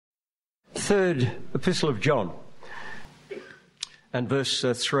third epistle of John and verse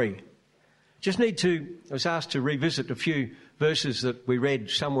 3. I was asked to revisit a few verses that we read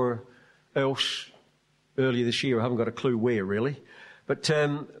somewhere else earlier this year. I haven't got a clue where really. But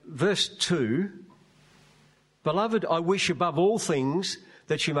verse 2, Beloved, I wish above all things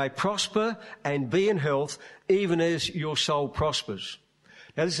that you may prosper and be in health, even as your soul prospers.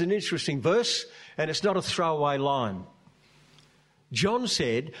 Now this is an interesting verse, and it's not a throwaway line. John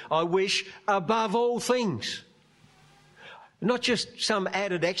said, I wish above all things. Not just some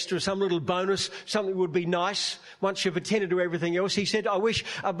added extra, some little bonus, something would be nice once you've attended to everything else. He said, I wish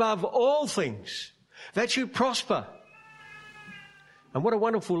above all things that you prosper. And what a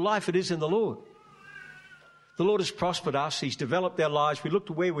wonderful life it is in the Lord. The Lord has prospered us. He's developed our lives. We look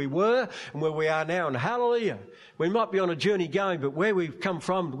to where we were and where we are now, and hallelujah. We might be on a journey going, but where we've come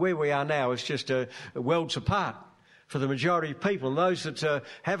from to where we are now is just worlds apart for the majority of people. And those that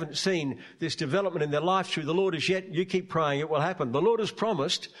haven't seen this development in their life through the Lord as yet, you keep praying it will happen. The Lord has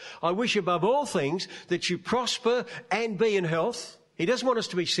promised, I wish above all things that you prosper and be in health. He doesn't want us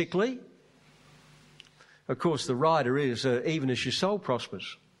to be sickly. Of course, the rider is even as your soul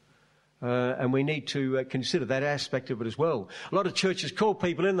prospers. And we need to consider that aspect of it as well. A lot of churches call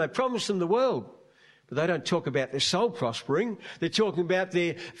people in, they promise them the world, but they don't talk about their soul prospering. They're talking about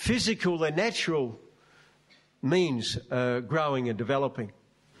their physical, their natural means growing and developing,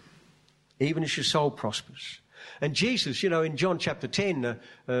 even as your soul prospers. And Jesus, in John chapter 10,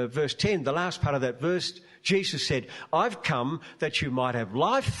 verse 10, the last part of that verse, Jesus said, I've come that you might have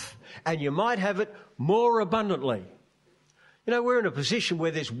life and you might have it more abundantly. We're in a position where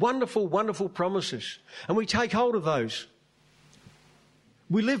there's wonderful, wonderful promises, and we take hold of those.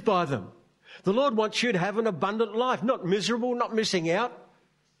 We live by them. The Lord wants you to have an abundant life, not miserable, not missing out.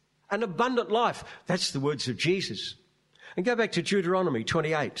 An abundant life. That's the words of Jesus. And go back to Deuteronomy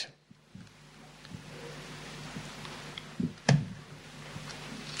 28.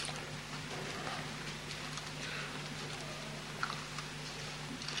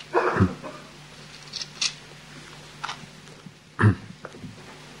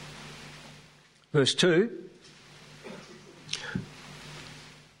 Verse 2,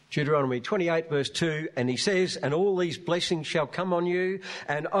 Deuteronomy 28 verse 2, and he says, and all these blessings shall come on you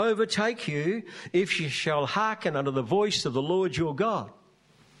and overtake you if you shall hearken unto the voice of the Lord your God.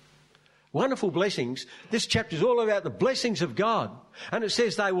 Wonderful blessings. This chapter is all about the blessings of God. And it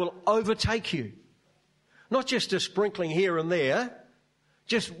says they will overtake you. Not just a sprinkling here and there,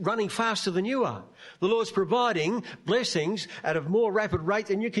 just running faster than you are. The Lord's providing blessings at a more rapid rate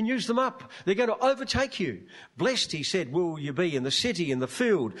than you can use them up. They're going to overtake you. Blessed, he said, will you be in the city, in the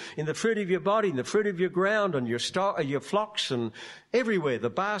field, in the fruit of your body, in the fruit of your ground, on your flocks and everywhere. The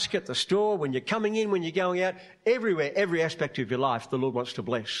basket, the store, when you're coming in, when you're going out, everywhere, every aspect of your life, the Lord wants to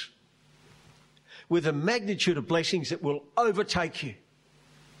bless. With a magnitude of blessings that will overtake you.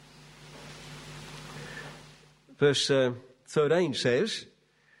 Verse 13 says,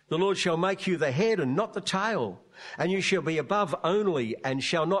 the Lord shall make you the head and not the tail, and you shall be above only and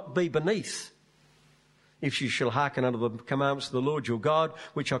shall not be beneath. If you shall hearken unto the commandments of the Lord your God,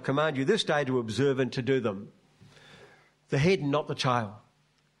 which I command you this day to observe and to do them. The head and not the tail.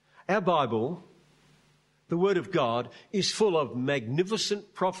 Our Bible, the Word of God, is full of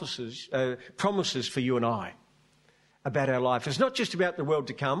magnificent promises for you and I about our life. It's not just about the world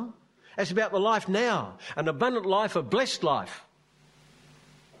to come. It's about the life now, an abundant life, a blessed life.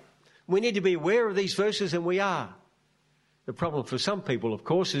 We need to be aware of these verses, and we are. The problem for some people, of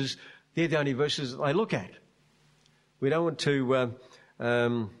course, is they're the only verses that they look at. We don't want to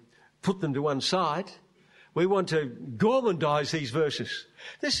put them to one side. We want to gourmandize these verses.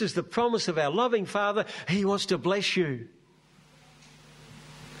 This is the promise of our loving Father. He wants to bless you.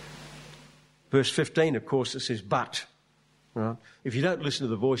 Verse 15, of course, it says, but. Right? If you don't listen to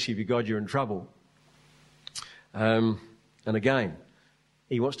the voice of your God, you're in trouble. And again,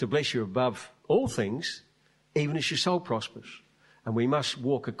 he wants to bless you above all things, even as your soul prospers. And we must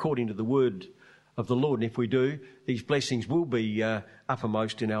walk according to the word of the Lord. And if we do, these blessings will be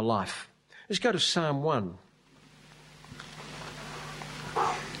uppermost in our life. Let's go to Psalm 1.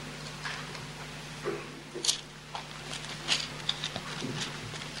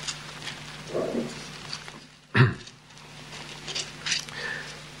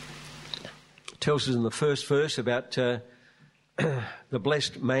 It tells us in the first verse about the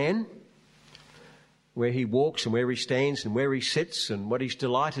blessed man, where he walks and where he stands and where he sits and what his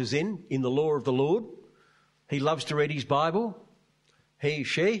delight is in the law of the Lord. He loves to read his Bible. He,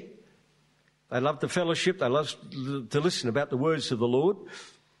 she. They love the fellowship. They love to listen about the words of the Lord.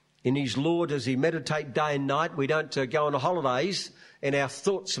 In his law does he meditate day and night. We don't go on holidays in our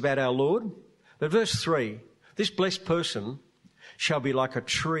thoughts about our Lord. But verse 3, this blessed person shall be like a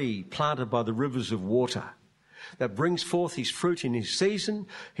tree planted by the rivers of water, that brings forth his fruit in his season.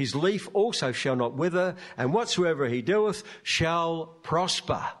 His leaf also shall not wither, and whatsoever he doeth shall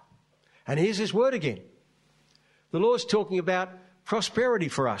prosper. And here's his word again. The Lord's talking about prosperity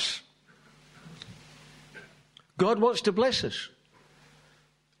for us. God wants to bless us.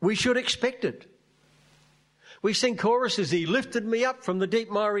 We should expect it. We sing choruses, he lifted me up from the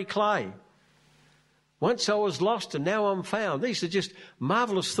deep miry clay. Once I was lost and now I'm found. These are just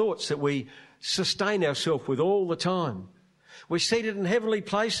marvellous thoughts that we sustain ourselves with all the time. We're seated in heavenly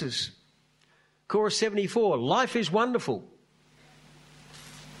places. Chorus 74, life is wonderful.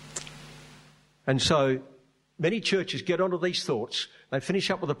 And so many churches get onto these thoughts. They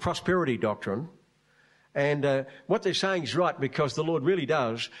finish up with a prosperity doctrine. And what they're saying is right, because the Lord really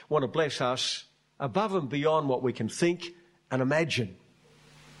does want to bless us above and beyond what we can think and imagine.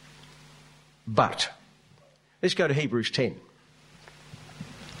 But let's go to Hebrews 10.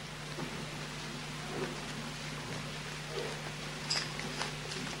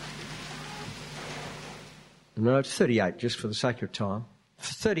 No, it's 38, just for the sake of time.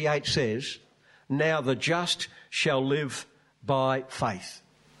 38 says, now the just shall live by faith.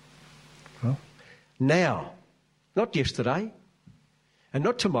 Huh? Now, not yesterday and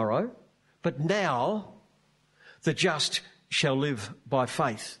not tomorrow, but now the just shall live by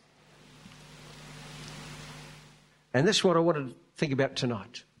faith. And that's what I want to think about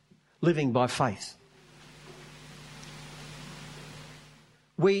tonight, living by faith.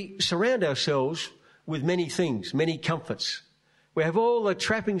 We surround ourselves with many things, many comforts. We have all the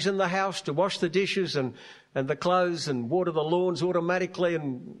trappings in the house to wash the dishes and the clothes and water the lawns automatically,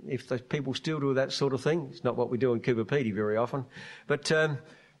 and if the people still do that sort of thing, it's not what we do in Cooper Pedy very often. But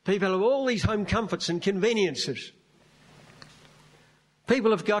people have all these home comforts and conveniences.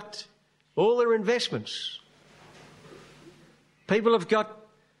 People have got all their investments. People have got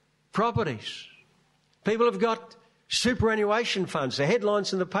properties. People have got superannuation funds. The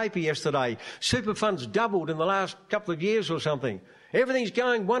headlines in the paper yesterday, super funds doubled in the last couple of years or something. Everything's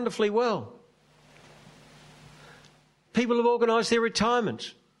going wonderfully well. People have organised their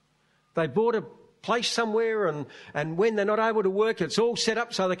retirement. They bought a place somewhere and when they're not able to work, it's all set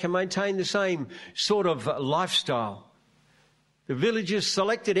up so they can maintain the same sort of lifestyle. The villagers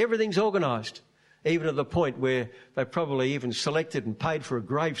selected, everything's organised, even to the point where they probably even selected and paid for a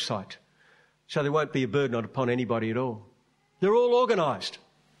grave site. So there won't be a burden upon anybody at all. They're all organised.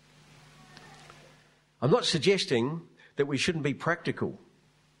 I'm not suggesting that we shouldn't be practical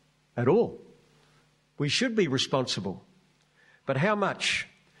at all. We should be responsible. But how much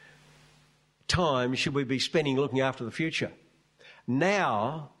time should we be spending looking after the future?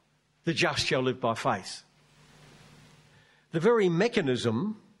 Now, the just shall live by faith. The very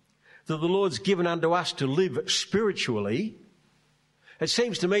mechanism that the Lord's given unto us to live spiritually, it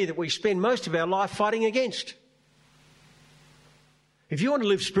seems to me that we spend most of our life fighting against. If you want to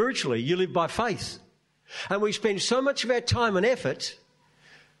live spiritually, you live by faith. And we spend so much of our time and effort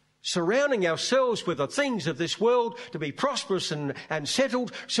surrounding ourselves with the things of this world to be prosperous and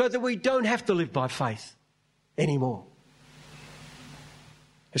settled so that we don't have to live by faith anymore.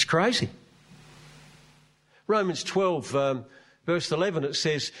 It's crazy. Romans 12, verse 11, it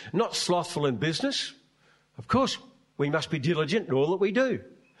says, not slothful in business. Of course, we must be diligent in all that we do.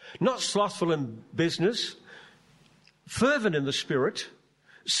 Not slothful in business, fervent in the Spirit,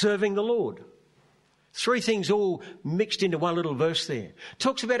 serving the Lord. Three things all mixed into one little verse there.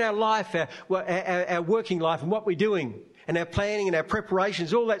 Talks about our life, our working life and what we're doing and our planning and our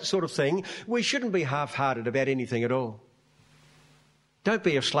preparations, all that sort of thing. We shouldn't be half-hearted about anything at all. Don't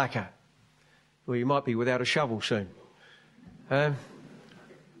be a slacker. Well, you might be without a shovel soon.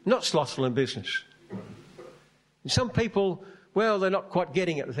 Not slothful in business. And some people, well, they're not quite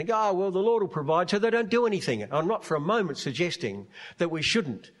getting it. They think, oh, well, the Lord will provide, so they don't do anything. I'm not for a moment suggesting that we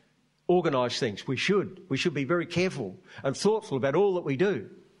shouldn't organise things. We should. We should be very careful and thoughtful about all that we do.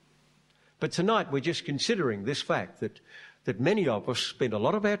 But tonight we're just considering this fact that many of us spend a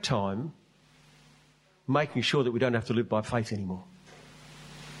lot of our time making sure that we don't have to live by faith anymore.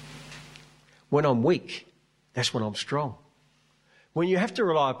 When I'm weak, that's when I'm strong. When you have to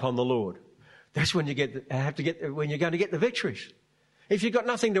rely upon the Lord, that's when when you're going to get the victories. If you've got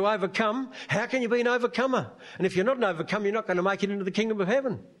nothing to overcome, how can you be an overcomer? And if you're not an overcomer, you're not going to make it into the kingdom of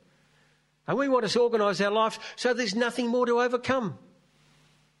heaven. And we want to organise our life so there's nothing more to overcome.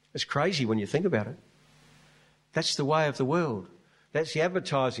 It's crazy when you think about it. That's the way of the world. That's the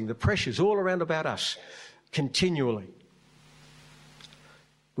advertising, the pressures all around about us continually.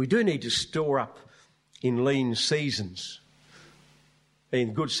 We do need to store up in lean seasons.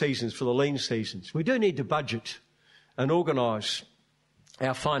 in good seasons for the lean seasons. We do need to budget and organise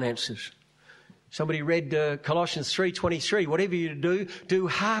our finances. Somebody read Colossians 3:23, whatever you do, do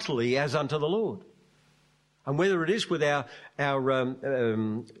heartily as unto the Lord. And whether it is with our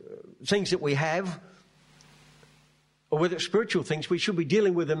things that we have, or whether it's spiritual things, we should be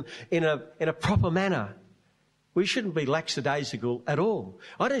dealing with them in a proper manner. We shouldn't be lackadaisical at all.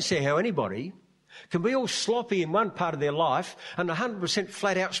 I don't see how anybody can be all sloppy in one part of their life and 100%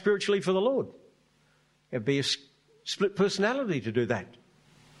 flat out spiritually for the Lord. It'd be a split personality to do that.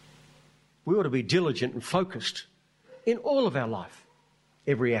 We ought to be diligent and focused in all of our life,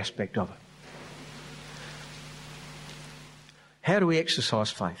 every aspect of it. How do we exercise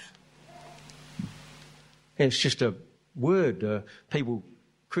faith? And it's just a word.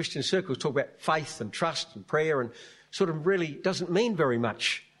 Christian circles talk about faith and trust and prayer, and sort of really doesn't mean very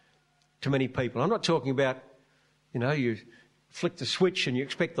much to many people. I'm not talking about, you flick the switch and you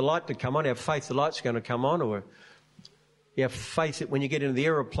expect the light to come on. You have faith the light's going to come on, or you have faith that when you get into the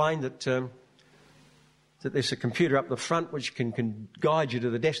aeroplane that there's a computer up the front which can guide you to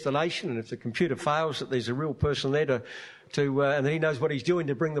the destination, and if the computer fails, that there's a real person there and that he knows what he's doing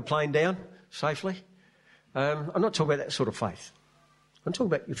to bring the plane down safely. I'm not talking about that sort of faith. I'm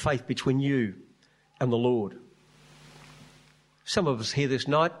talking about your faith between you and the Lord. Some of us here this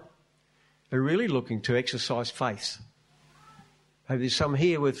night are really looking to exercise faith. Maybe there's some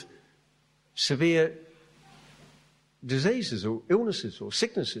here with severe diseases or illnesses or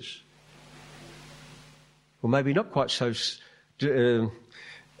sicknesses. Or maybe not quite so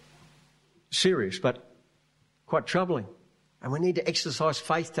serious, but quite troubling. And we need to exercise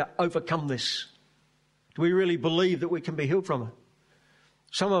faith to overcome this. Do we really believe that we can be healed from it?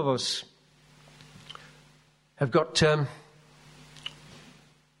 Some of us have got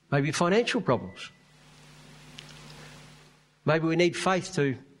maybe financial problems. Maybe we need faith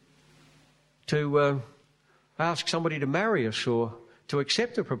to ask somebody to marry us, or to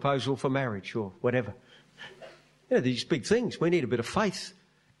accept a proposal for marriage, or whatever. These big things. We need a bit of faith.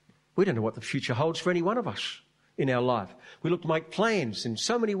 We don't know what the future holds for any one of us in our life. We look to make plans in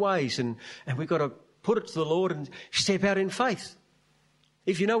so many ways, and we've got to put it to the Lord and step out in faith.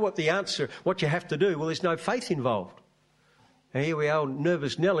 If you know what you have to do, well, there's no faith involved. And here we are,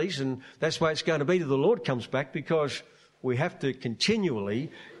 nervous Nellies, and that's the way it's going to be till the Lord comes back, because we have to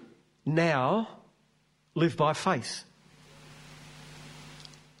continually now live by faith.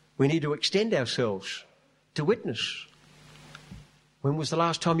 We need to extend ourselves to witness. When was the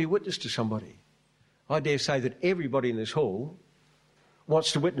last time you witnessed to somebody? I dare say that everybody in this hall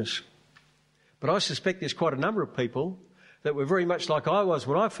wants to witness. But I suspect there's quite a number of people that were very much like I was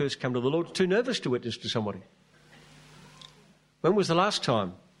when I first came to the Lord, too nervous to witness to somebody. When was the last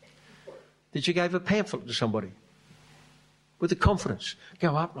time that you gave a pamphlet to somebody with the confidence?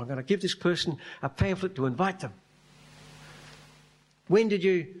 Go up, I'm going to give this person a pamphlet to invite them. When did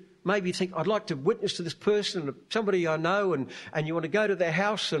you maybe think, I'd like to witness to this person, somebody I know, and you want to go to their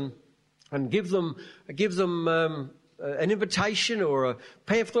house and give them an invitation or a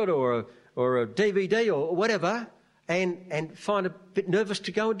pamphlet or a DVD or whatever, and find a bit nervous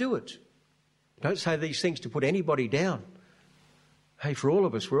to go and do it? Don't say these things to put anybody down. Hey, for all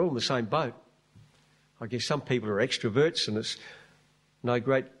of us, we're all in the same boat. I guess some people are extroverts, and it's no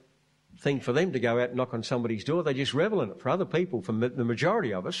great thing for them to go out and knock on somebody's door. They just revel in it. For other people, for the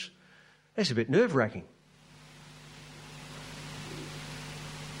majority of us, that's a bit nerve-wracking.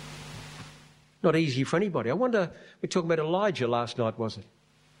 Not easy for anybody. I wonder, we were talking about Elijah last night, was it?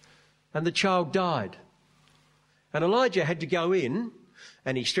 And the child died. And Elijah had to go in,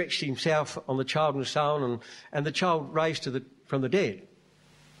 and he stretched himself on the child and so on, and the child raised from the dead.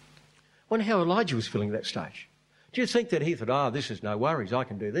 I wonder how Elijah was feeling at that stage. Do you think that he thought, this is no worries, I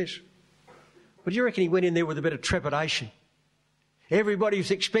can do this? But do you reckon he went in there with a bit of trepidation? Everybody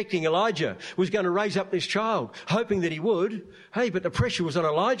was expecting Elijah was going to raise up this child, hoping that he would. Hey, but the pressure was on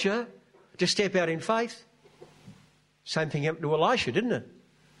Elijah to step out in faith. Same thing happened to Elisha, didn't it?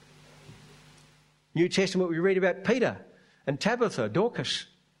 New Testament, we read about Peter and Tabitha, Dorcas.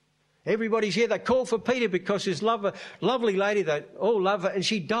 Everybody's here. They call for Peter because this lovely lady, they all love her, and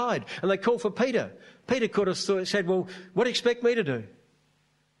she died. And they call for Peter. Peter could have said, well, what do you expect me to do?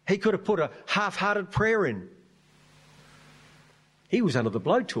 He could have put a half-hearted prayer in. He was under the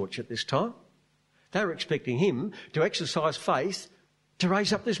blowtorch at this time. They were expecting him to exercise faith to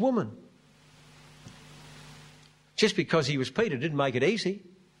raise up this woman. Just because he was Peter didn't make it easy.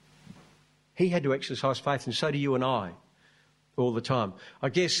 He had to exercise faith, and so do you and I all the time. I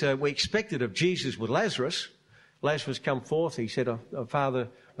guess we expected of Jesus with Lazarus. Lazarus come forth. He said, Father,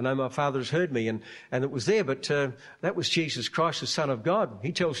 I know my Father has heard me, and it was there, but that was Jesus Christ, the Son of God.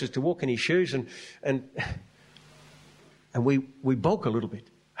 He tells us to walk in his shoes, and we balk a little bit.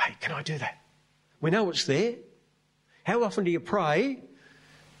 Hey, can I do that? We know it's there. How often do you pray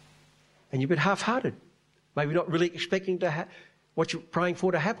and you're a bit half-hearted? Maybe not really expecting what you're praying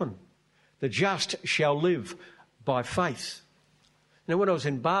for to happen. The just shall live by faith. Now, when I was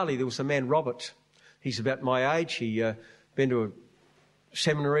in Bali, there was a man, Robert. He's about my age. He been to a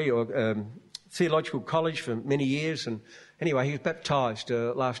seminary or theological college for many years. And anyway, he was baptised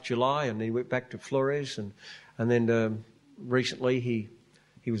last July, and he went back to Flores. And then recently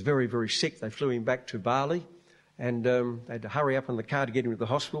he was very, very sick. They flew him back to Bali, and they had to hurry up in the car to get him to the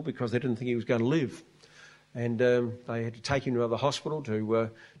hospital because they didn't think he was going to live. And they had to take him to another hospital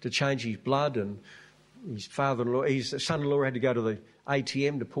to change his blood, and his son-in-law had to go to the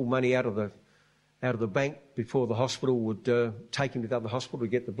ATM to pull money out of the bank before the hospital would take him to the other hospital to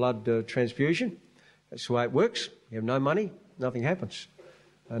get the blood transfusion. That's the way it works. You have no money, nothing happens.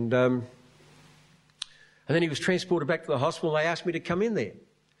 And then he was transported back to the hospital. They asked me to come in there.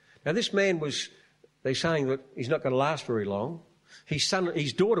 Now, this man they're saying that he's not going to last very long. His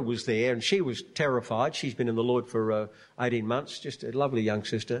daughter was there, and she was terrified. She's been in the Lord for 18 months, just a lovely young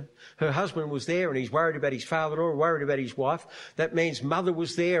sister. Her husband was there, and he's worried about his father-in-law, worried about his wife. That man's mother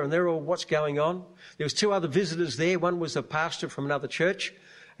was there, and they're all, what's going on? There was 2 other visitors there. One was a pastor from another church,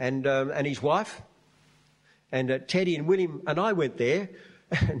 and his wife. And Teddy and William and I went there,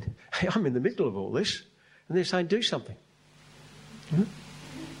 and I'm in the middle of all this, and they're saying, do something.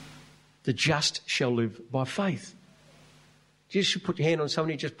 The just shall live by faith. Just put your hand on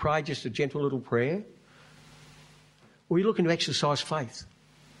somebody, just pray, just a gentle little prayer. Or you're looking to exercise faith.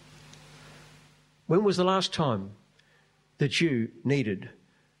 When was the last time that you needed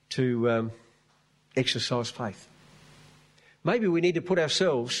to exercise faith? Maybe we need to put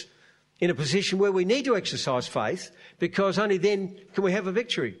ourselves in a position where we need to exercise faith, because only then can we have a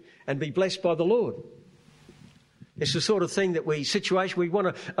victory and be blessed by the Lord. It's the sort of thing situation we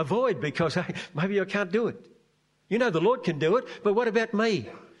want to avoid because, hey, maybe I can't do it. You know the Lord can do it, but what about me?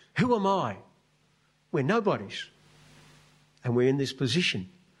 Who am I? We're nobodies. And we're in this position.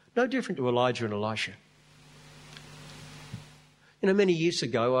 No different to Elijah and Elisha. Many years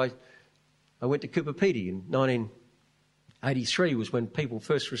ago, I went to Cooper Pedy in 1983 was when people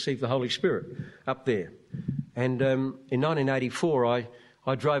first received the Holy Spirit up there. And in 1984,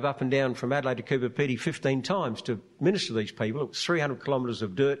 I drove up and down from Adelaide to Cooper Pedy 15 times to minister to these people. It was 300 kilometres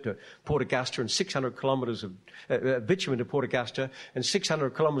of dirt to Port Augusta and 600 kilometres of bitumen to Port Augusta and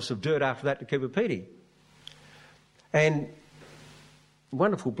 600 kilometres of dirt after that to Cooper Pedy. And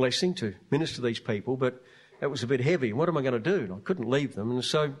wonderful blessing to minister to these people, but it was a bit heavy. What am I going to do? And I couldn't leave them. And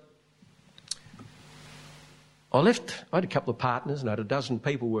so I left. I had a couple of partners and I had a dozen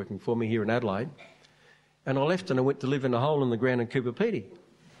people working for me here in Adelaide. And I left and I went to live in a hole in the ground in Cooper Pedy.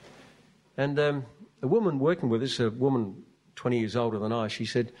 And a woman working with us, a woman 20 years older than I, she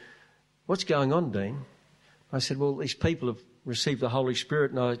said, "What's going on, Deane?" I said, "Well, these people have received the Holy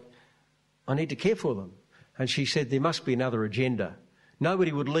Spirit and I need to care for them." And she said, "There must be another agenda.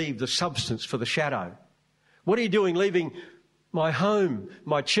 Nobody would leave the substance for the shadow. What are you doing leaving my home,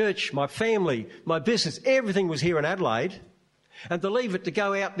 my church, my family, my business?" Everything was here in Adelaide. And to leave it to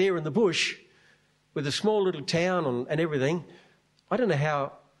go out there in the bush with a small little town and everything, I don't know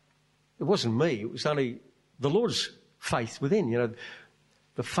how. It wasn't me. It was only the Lord's faith within.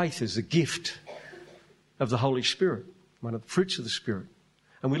 The faith is the gift of the Holy Spirit, one of the fruits of the Spirit.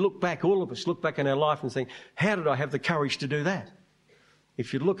 And we look back, all of us look back in our life and think, how did I have the courage to do that?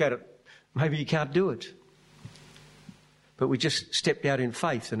 If you look at it, maybe you can't do it. But we just stepped out in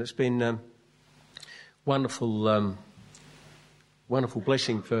faith, and it's been wonderful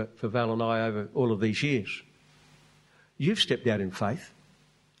blessing for Val and I over all of these years. You've stepped out in faith.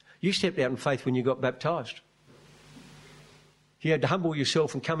 You stepped out in faith when you got baptised. You had to humble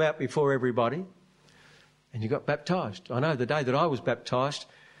yourself and come out before everybody, and you got baptised. I know the day that I was baptised,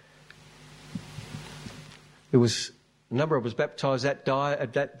 there was a number of us baptised that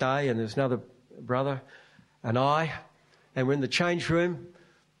day, and there's another brother and I, and we're in the change room,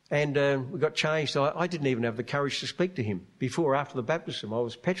 and we got changed. I didn't even have the courage to speak to him before or after the baptism. I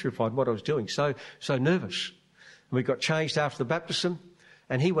was petrified what I was doing, so nervous. And we got changed after the baptism,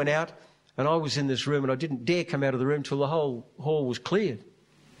 and he went out, and I was in this room, and I didn't dare come out of the room till the whole hall was cleared.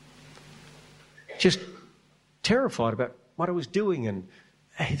 Just terrified about what I was doing, and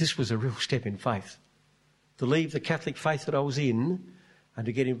hey, this was a real step in faith. To leave the Catholic faith that I was in and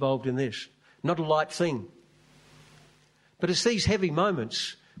to get involved in this. Not a light thing. But it's these heavy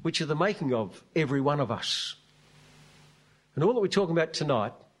moments which are the making of every one of us. And all that we're talking about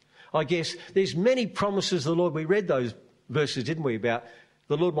tonight I guess there's many promises of the Lord. We read those verses, didn't we, about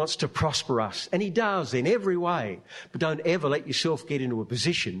the Lord wants to prosper us. And he does in every way. But don't ever let yourself get into a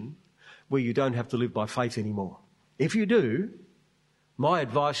position where you don't have to live by faith anymore. If you do, my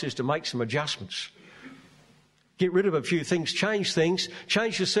advice is to make some adjustments. Get rid of a few things, change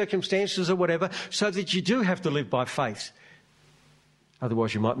your circumstances or whatever, so that you do have to live by faith.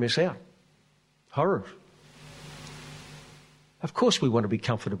 Otherwise you might miss out. Horror. Of course we want to be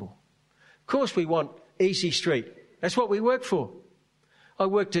comfortable. Of course we want easy street. That's what we work for. I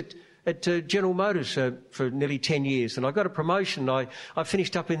worked at General Motors for nearly 10 years, and I got a promotion. I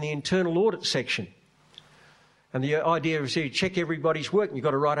finished up in the internal audit section. And the idea is you check everybody's work and you've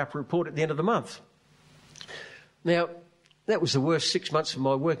got to write up a report at the end of the month. Now, that was the worst 6 months of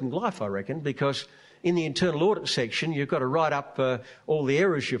my working life, I reckon, because in the internal audit section, you've got to write up all the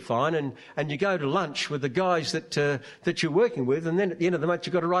errors you find, and you go to lunch with the guys that you're working with, and then at the end of the month,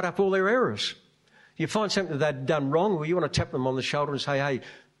 you've got to write up all their errors. You find something that they've done wrong, well, you want to tap them on the shoulder and say, hey, you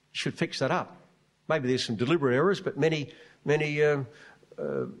should fix that up. Maybe there's some deliberate errors, but many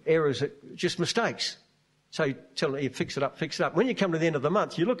errors are just mistakes. So you tell them, you fix it up. When you come to the end of the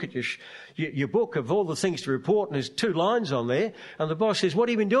month, you look at your book of all the things to report, and there's 2 lines on there, and the boss says, what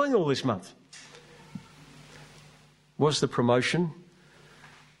have you been doing all this month? Was the promotion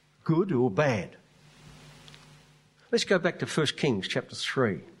good or bad? Let's go back to 1 Kings chapter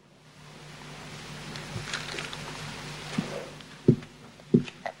 3.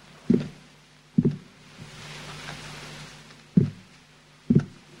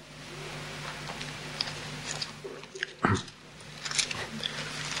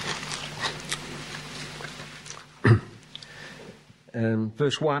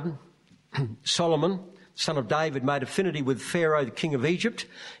 Verse 1, Solomon, son of David, made affinity with Pharaoh, the king of Egypt.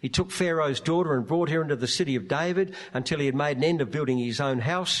 He took Pharaoh's daughter and brought her into the city of David until he had made an end of building his own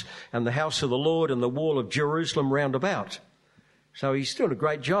house and the house of the Lord and the wall of Jerusalem round about. So he's doing a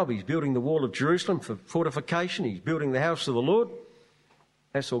great job. He's building the wall of Jerusalem for fortification. He's building the house of the Lord.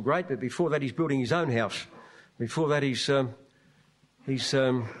 That's all great, but before that he's building his own house. Before that he's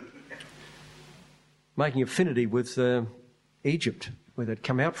making affinity with Egypt, where they'd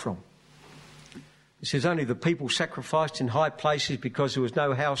come out from. It says, only the people sacrificed in high places because there was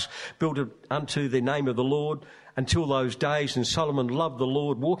no house built unto the name of the Lord until those days. And Solomon loved the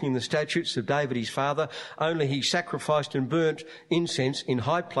Lord, walking in the statutes of David his father. Only he sacrificed and burnt incense in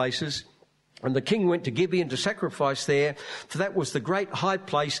high places. And the king went to Gibeon to sacrifice there, for that was the great high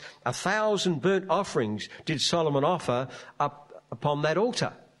place. 1,000 burnt offerings did Solomon offer up upon that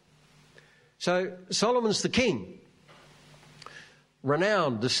altar. So Solomon's the king.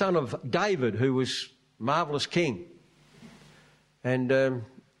 Renowned, the son of David, who was marvellous king. And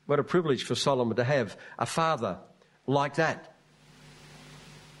what a privilege for Solomon to have a father like that.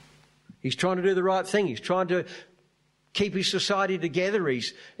 He's trying to do the right thing. He's trying to keep his society together.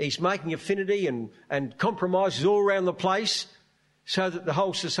 He's making affinity and compromises all around the place so that the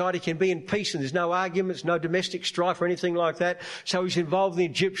whole society can be in peace and there's no arguments, no domestic strife or anything like that. So he's involved in the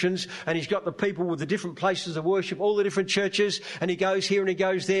Egyptians, and he's got the people with the different places of worship, all the different churches, and he goes here and he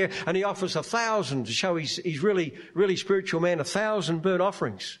goes there, and he offers 1,000 to show he's really, really spiritual man, 1,000 burnt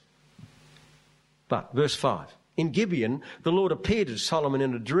offerings. But, verse 5, in Gibeon, the Lord appeared to Solomon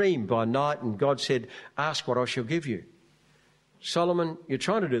in a dream by night, and God said, ask what I shall give you. Solomon, you're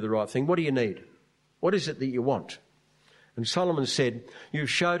trying to do the right thing. What do you need? What is it that you want? And Solomon said, you have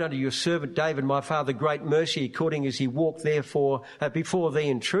showed unto your servant David, my father, great mercy, according as he walked therefore before thee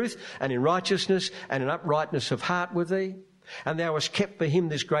in truth and in righteousness and in uprightness of heart with thee. And thou hast kept for him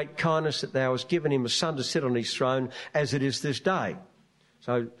this great kindness, that thou hast given him a son to sit on his throne, as it is this day.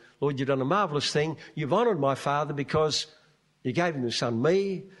 So, Lord, you've done a marvellous thing. You've honoured my father because you gave him the son,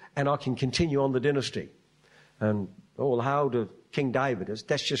 me, and I can continue on the dynasty. And all hail to King David.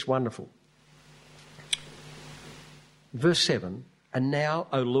 That's just wonderful. Verse 7, and now,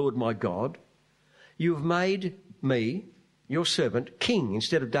 O Lord my God, you have made me, your servant, king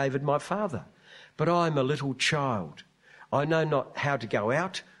instead of David my father. But I am a little child. I know not how to go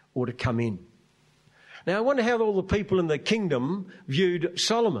out or to come in. Now, I wonder how all the people in the kingdom viewed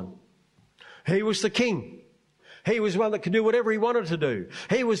Solomon. He was the king. He was the one that could do whatever he wanted to do.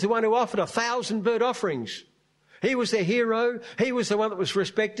 He was the one who offered 1,000 burnt offerings. He was their hero. He was the one that was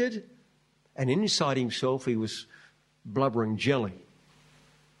respected. And inside himself, he was blubbering jelly.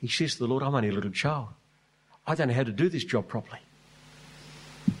 He says to the Lord, I'm only a little child. I don't know how to do this job properly.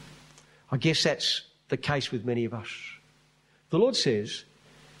 I guess that's the case with many of us. The Lord says,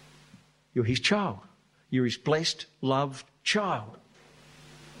 you're his child. You're his blessed, loved child.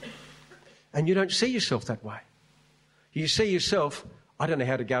 And you don't see yourself that way. You see yourself, I don't know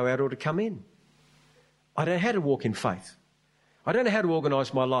how to go out or to come in. I don't know how to walk in faith. I don't know how to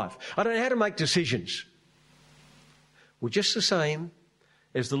organise my life. I don't know how to make decisions. Well, just the same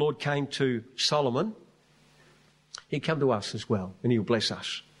as the Lord came to Solomon, he'll come to us as well, and he'll bless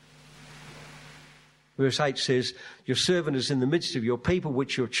us. Verse 8 says, your servant is in the midst of your people,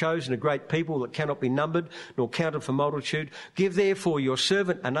 which you have chosen, a great people that cannot be numbered nor counted for multitude. Give therefore your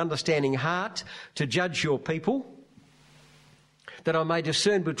servant an understanding heart to judge your people, that I may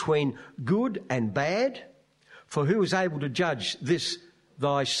discern between good and bad. For who is able to judge this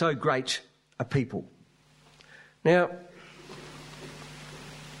thy so great a people? Now,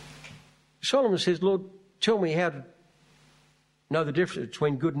 Solomon says, Lord, tell me how to know the difference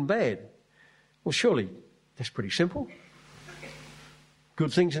between good and bad. Well, surely that's pretty simple.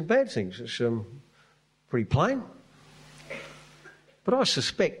 Good things and bad things. It's pretty plain. But I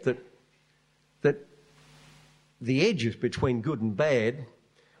suspect that the edges between good and bad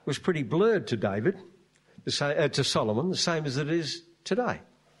was pretty blurred to to Solomon, the same as it is today.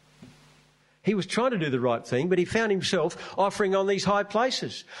 He was trying to do the right thing, but he found himself offering on these high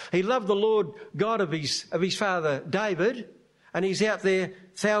places. He loved the Lord God of his father David, and he's out there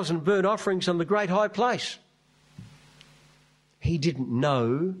 1,000 burnt offerings on the great high place. He didn't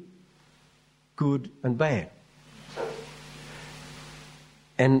know good and bad.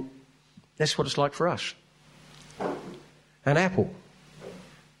 And that's what it's like for us. An apple.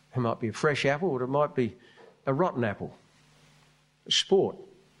 It might be a fresh apple, or it might be a rotten apple. Sport.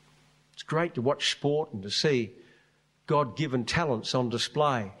 It's great to watch sport and to see God-given talents on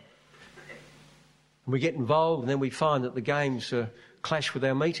display. And we get involved and then we find that the games clash with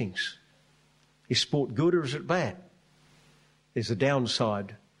our meetings. Is sport good or is it bad? There's a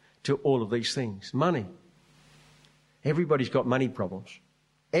downside to all of these things. Money. Everybody's got money problems.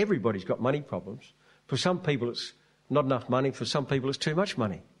 Everybody's got money problems. For some people it's not enough money. For some people it's too much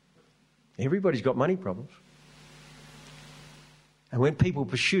money. Everybody's got money problems. And when people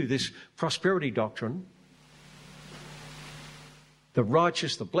pursue this prosperity doctrine, the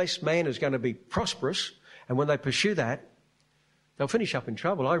righteous, the blessed man is going to be prosperous. And when they pursue that, they'll finish up in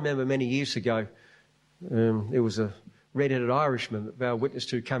trouble. I remember many years ago, there was a red-headed Irishman that Val witnessed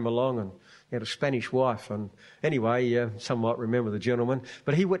to came along, and he had a Spanish wife. And anyway, some might remember the gentleman.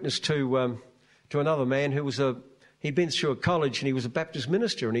 But he witnessed to another man who was he'd been through a college and he was a Baptist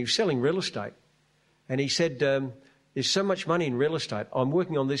minister and he was selling real estate. And he said, there's so much money in real estate. I'm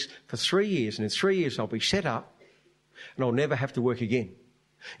working on this for 3 years, and in 3 years I'll be set up and I'll never have to work again.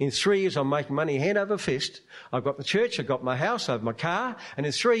 In 3 years I'm making money hand over fist. I've got the church, I've got my house, I've my car, and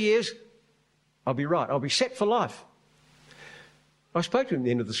in 3 years I'll be right. I'll be set for life. I spoke to him at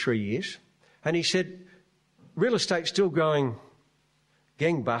the end of the 3 years, and he said, real estate's still going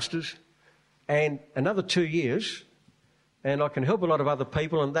gangbusters, and another 2 years, and I can help a lot of other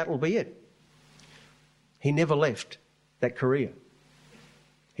people, and that'll be it. He never left that career.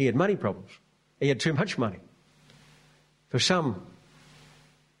 He had money problems. He had too much money. For some,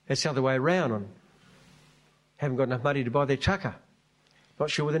 it's the other way around, and haven't got enough money to buy their tucker.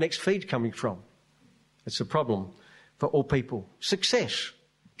 Not sure where the next feed's coming from. It's a problem for all people. Success.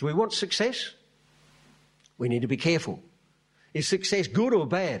 Do we want success? We need to be careful. Is success good or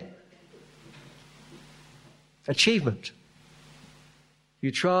bad? Achievement. You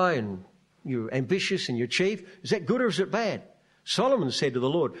try and you're ambitious and you achieve. Is that good or is it bad? Solomon said to the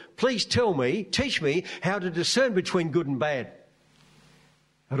Lord, please teach me how to discern between good and bad.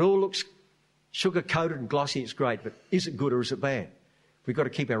 It all looks sugar-coated and glossy, it's great, but is it good or is it bad? We've got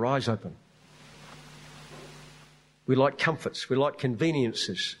to keep our eyes open. We like comforts, we like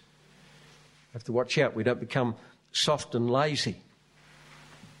conveniences. We have to watch out we don't become soft and lazy.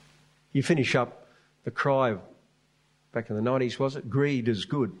 You finish up the cry back in the 90s, was it? Greed is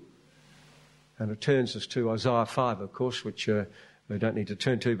good. And it turns us to Isaiah 5, of course, which we don't need to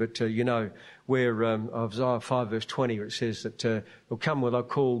turn to, but where Isaiah 5 verse 20, where it says that they'll come where they'll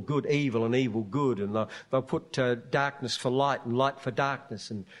call good evil and evil good, and they'll put darkness for light and light for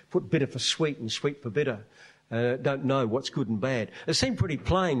darkness, and put bitter for sweet and sweet for bitter. Don't know what's good and bad. It seemed pretty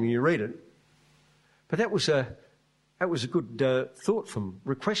plain when you read it, but that was a good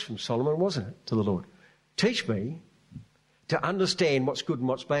request from Solomon, wasn't it, to the Lord? Teach me to understand what's good and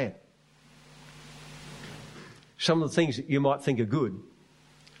what's bad. Some of the things that you might think are good,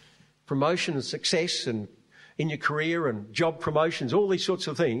 promotion and success and in your career and job promotions, all these sorts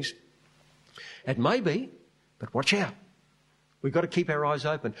of things, it may be, but watch out. We've got to keep our eyes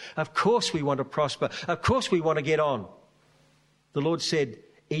open. Of course we want to prosper. Of course we want to get on. The Lord said,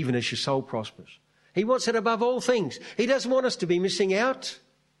 even as your soul prospers. He wants it above all things. He doesn't want us to be missing out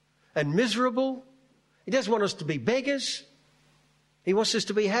and miserable. He doesn't want us to be beggars. He wants us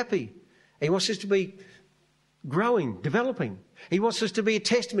to be happy. He wants us to be growing, developing. He wants us to be a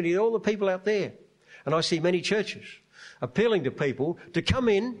testimony to all the people out there. And I see many churches appealing to people to come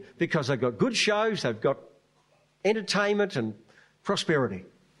in because they've got good shows, they've got entertainment and prosperity.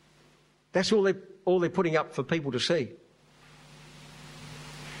 That's all they're putting up for people to see.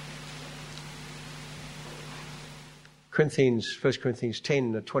 1 Corinthians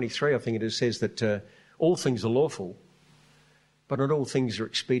 10:23, I think it is, says that all things are lawful, but not all things are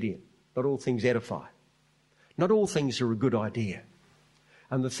expedient. Not all things edify. Not all things are a good idea.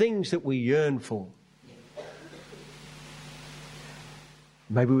 And the things that we yearn for,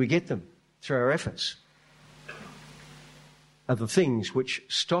 maybe we get them through our efforts, are the things which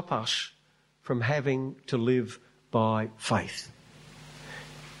stop us from having to live by faith.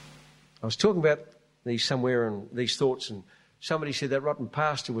 I was talking about these somewhere and these thoughts, and somebody said that rotten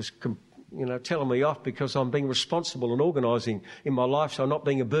pastor was telling me off because I'm being responsible and organising in my life, so I'm not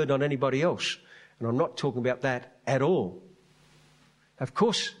being a burden on anybody else. And I'm not talking about that at all. Of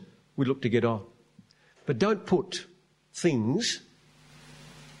course we look to get on. But don't put things,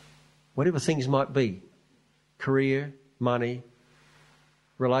 whatever things might be, career, money,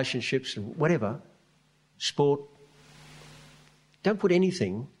 relationships, whatever, sport, don't put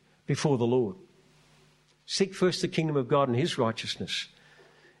anything before the Lord. Seek first the kingdom of God and his righteousness,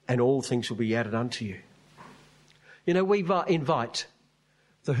 and all things will be added unto you. You know, we invite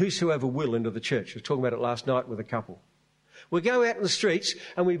the whosoever will into the church. I was talking about it last night with a couple. We go out in the streets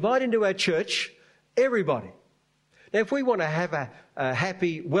and we invite into our church everybody. Now, if we want to have a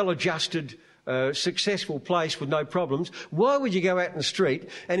happy, well-adjusted, successful place with no problems, why would you go out in the street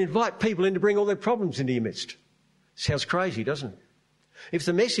and invite people in to bring all their problems into your midst? Sounds crazy, doesn't it? If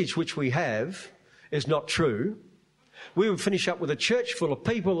the message which we have is not true, we would finish up with a church full of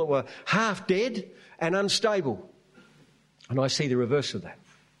people that were half dead and unstable. And I see the reverse of that.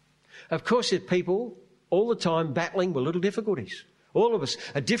 Of course, there's people all the time battling with little difficulties. All of us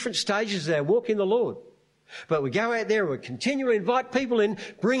at different stages of our walk in the Lord. But we go out there and we continually invite people in,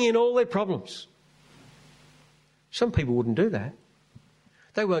 bring in all their problems. Some people wouldn't do that.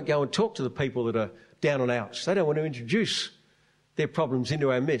 They won't go and talk to the people that are down and outs. They don't want to introduce their problems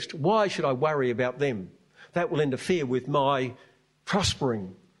into our midst. Why should I worry about them? That will interfere with my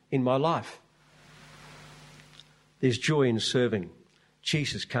prospering in my life. There's joy in serving.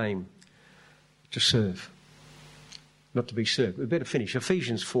 Jesus came to serve, not to be served. We better finish.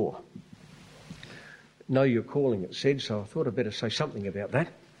 Ephesians 4. Know your calling, it said, so I thought I'd better say something about that.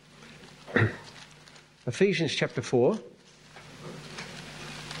 Ephesians chapter 4.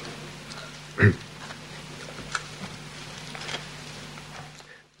 The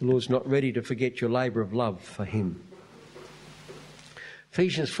Lord's not ready to forget your labour of love for him.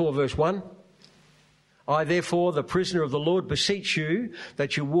 Ephesians 4 verse 1. I therefore, the prisoner of the Lord, beseech you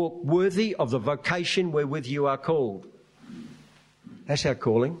that you walk worthy of the vocation wherewith you are called. That's our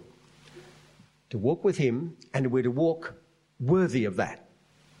calling. To walk with him, and we're to walk worthy of that.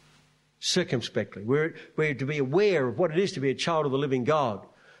 Circumspectly. We're to be aware of what it is to be a child of the living God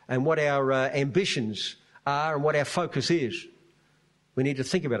and what our ambitions are and what our focus is. We need to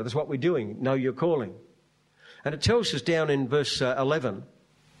think about it. That's what we're doing. Know your calling. And it tells us down in verse 11,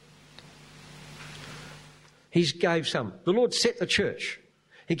 he gave some. The Lord set the church.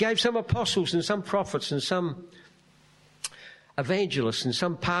 He gave some apostles and some prophets and some evangelists and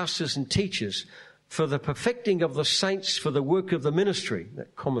some pastors and teachers for the perfecting of the saints, for the work of the ministry.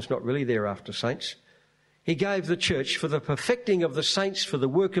 That comma's not really there after saints. He gave the church for the perfecting of the saints, for the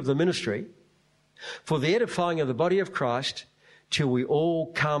work of the ministry, for the edifying of the body of Christ, till we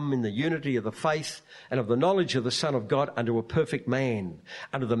all come in the unity of the faith and of the knowledge of the Son of God unto a perfect man,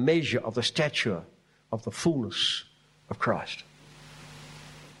 under the measure of the stature of the fullness of Christ.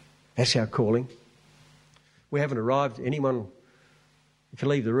 That's our calling. We haven't arrived. Anyone can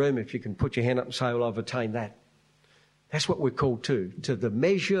leave the room if you can put your hand up and say, well, I've attained that. That's what we're called to the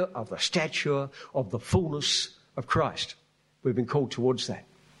measure of the stature of the fullness of Christ. We've been called towards that.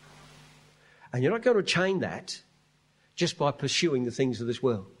 And you're not going to attain that just by pursuing the things of this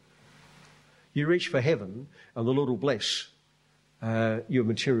world. You reach for heaven and the Lord will bless your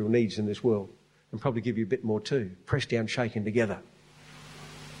material needs in this world and probably give you a bit more too. Pressed down, shaken together.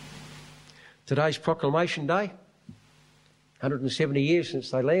 Today's Proclamation Day, 170 years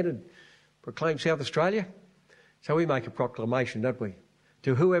since they landed, proclaimed South Australia. So we make a proclamation, don't we?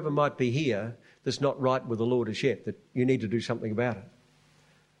 To whoever might be here that's not right with the Lord as yet, that you need to do something about it.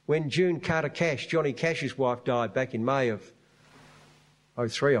 When June Carter Cash, Johnny Cash's wife, died back in May of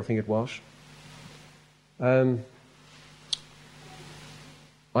 2003, I think it was. I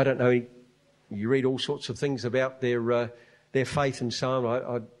don't know, you read all sorts of things about their their faith and so on.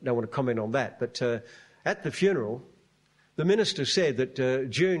 I don't want to comment on that. But at the funeral, the minister said that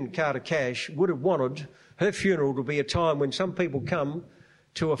June Carter Cash would have wanted her funeral to be a time when some people come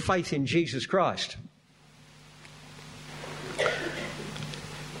to a faith in Jesus Christ.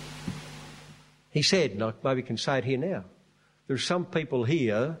 He said, and I maybe can say it here now, there are some people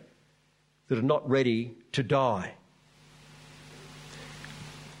here that are not ready to die.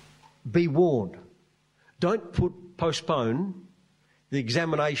 Be warned. Don't postpone the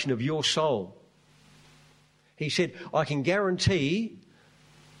examination of your soul. He said, I can guarantee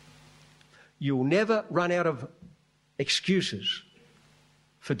you'll never run out of excuses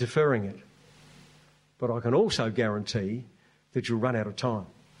for deferring it. But I can also guarantee that you'll run out of time.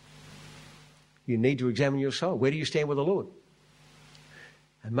 You need to examine your soul. Where do you stand with the Lord?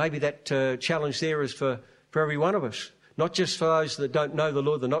 And maybe that challenge there is for every one of us. Not just for those that don't know the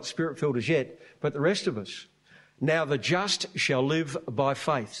Lord, they're not Spirit-filled as yet, but the rest of us. Now the just shall live by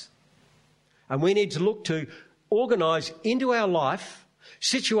faith. And we need to look to organise into our life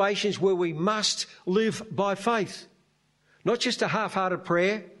situations where we must live by faith. Not just a half-hearted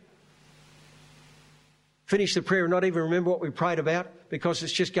prayer. Finish the prayer and not even remember what we prayed about because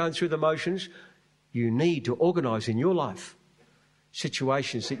it's just going through the motions. You need to organise in your life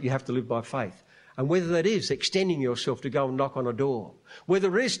situations that you have to live by faith. And whether that is extending yourself to go and knock on a door,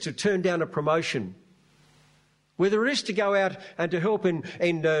 whether it is to turn down a promotion, whether it is to go out and to help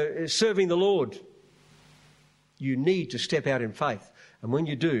in serving the Lord, you need to step out in faith. And when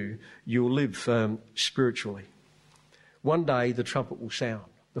you do, you'll live spiritually. One day the trumpet will sound,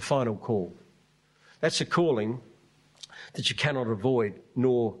 the final call. That's a calling that you cannot avoid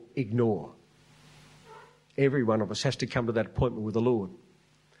nor ignore. Every one of us has to come to that appointment with the Lord.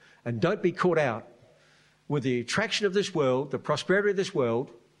 And don't be caught out with the attraction of this world, the prosperity of this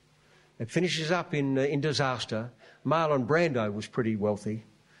world. It finishes up in disaster. Marlon Brando was pretty wealthy,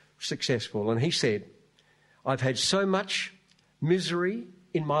 successful, and he said, I've had so much misery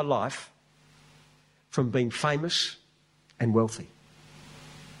in my life from being famous and wealthy.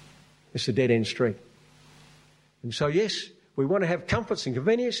 It's a dead-end street. And so, yes, we want to have comforts and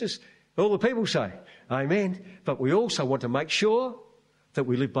conveniences. All the people say, amen. But we also want to make sure that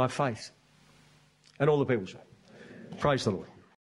we live by faith. And all the people say, praise the Lord.